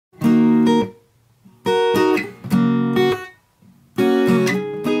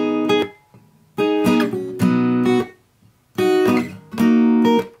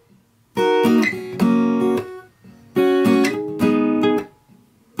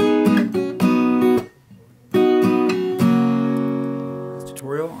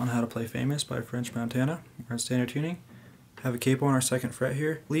Famous by French Montana. We're on standard tuning. Have a capo on our 2nd fret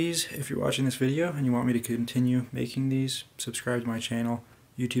here. Please, if you're watching this video and you want me to continue making these, subscribe to my channel.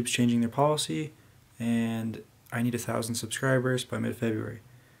 YouTube's changing their policy and I need 1,000 subscribers by mid-February.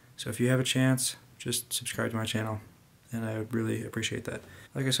 So if you have a chance, just subscribe to my channel and I would really appreciate that.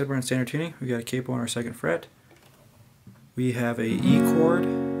 Like I said, we're in standard tuning. We got a capo on our 2nd fret. We have a E chord,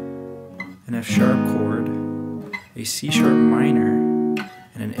 an F sharp chord, a C sharp minor,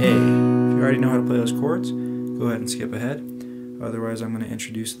 and an A. If you already know how to play those chords, go ahead and skip ahead. Otherwise, I'm going to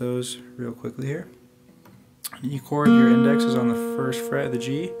introduce those real quickly here. An E chord, your index is on the 1st fret of the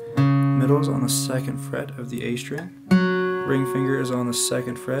G, middle is on the 2nd fret of the A string, ring finger is on the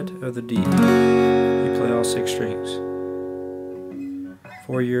 2nd fret of the D. You play all 6 strings.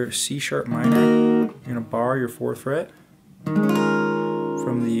 For your C sharp minor, you're going to bar your 4th fret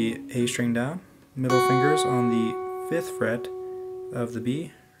from the A string down, middle fingers on the 5th fret of the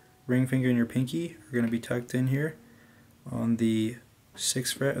B, ring finger and your pinky are going to be tucked in here on the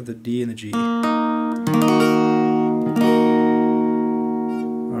 6th fret of the D and the G.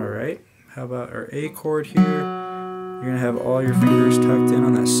 Alright, how about our A chord here? You're going to have all your fingers tucked in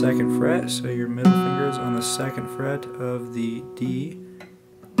on that 2nd fret, so your middle fingers on the 2nd fret of the D,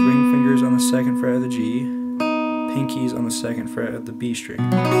 ring fingers on the 2nd fret of the G, pinkies on the 2nd fret of the B string.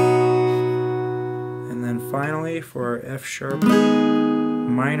 And then finally, for our F sharp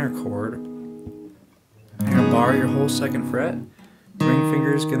minor chord, you're going to bar your whole 2nd fret. Ring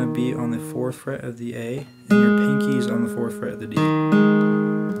finger is going to be on the 4th fret of the A, and your pinkies on the 4th fret of the D.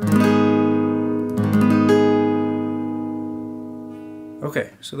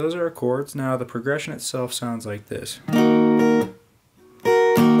 Okay, so those are our chords. Now the progression itself sounds like this.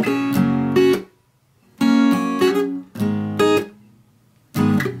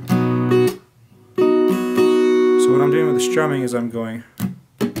 What I'm doing with the strumming is I'm going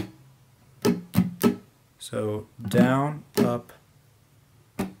so down, up,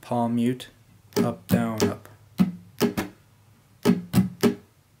 palm mute, up, down, up.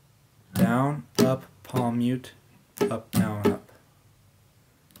 Down, up, palm mute, up, down, up.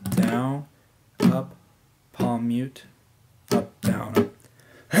 Down, up, palm mute, up, down, up.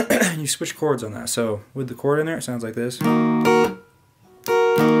 You switch chords on that. So with the chord in there, it sounds like this.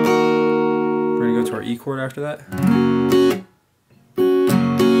 To our E chord after that,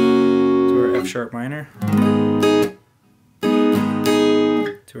 to our F sharp minor,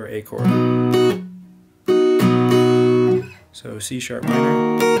 to our A chord. So C sharp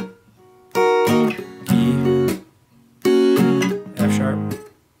minor, E, F sharp,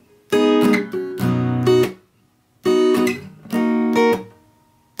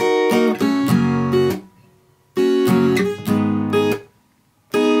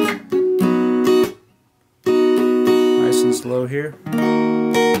 slow here.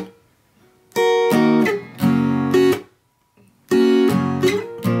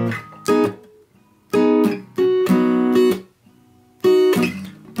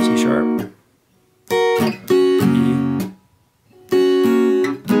 C sharp, E.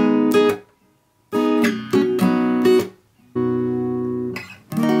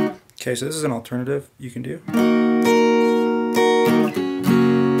 Okay, so this is an alternative you can do.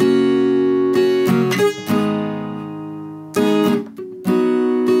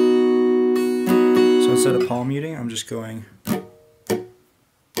 Instead of palm muting, I'm just going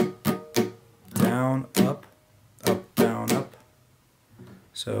down, up, down, up.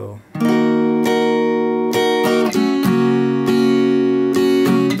 So and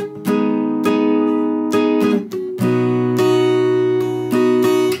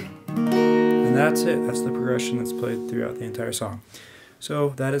that's it. That's the progression that's played throughout the entire song. So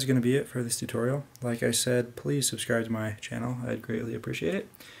that is going to be it for this tutorial. Like I said, please subscribe to my channel. I'd greatly appreciate it.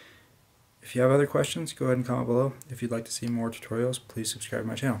 If you have other questions, go ahead and comment below. If you'd like to see more tutorials, please subscribe to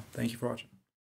my channel. Thank you for watching.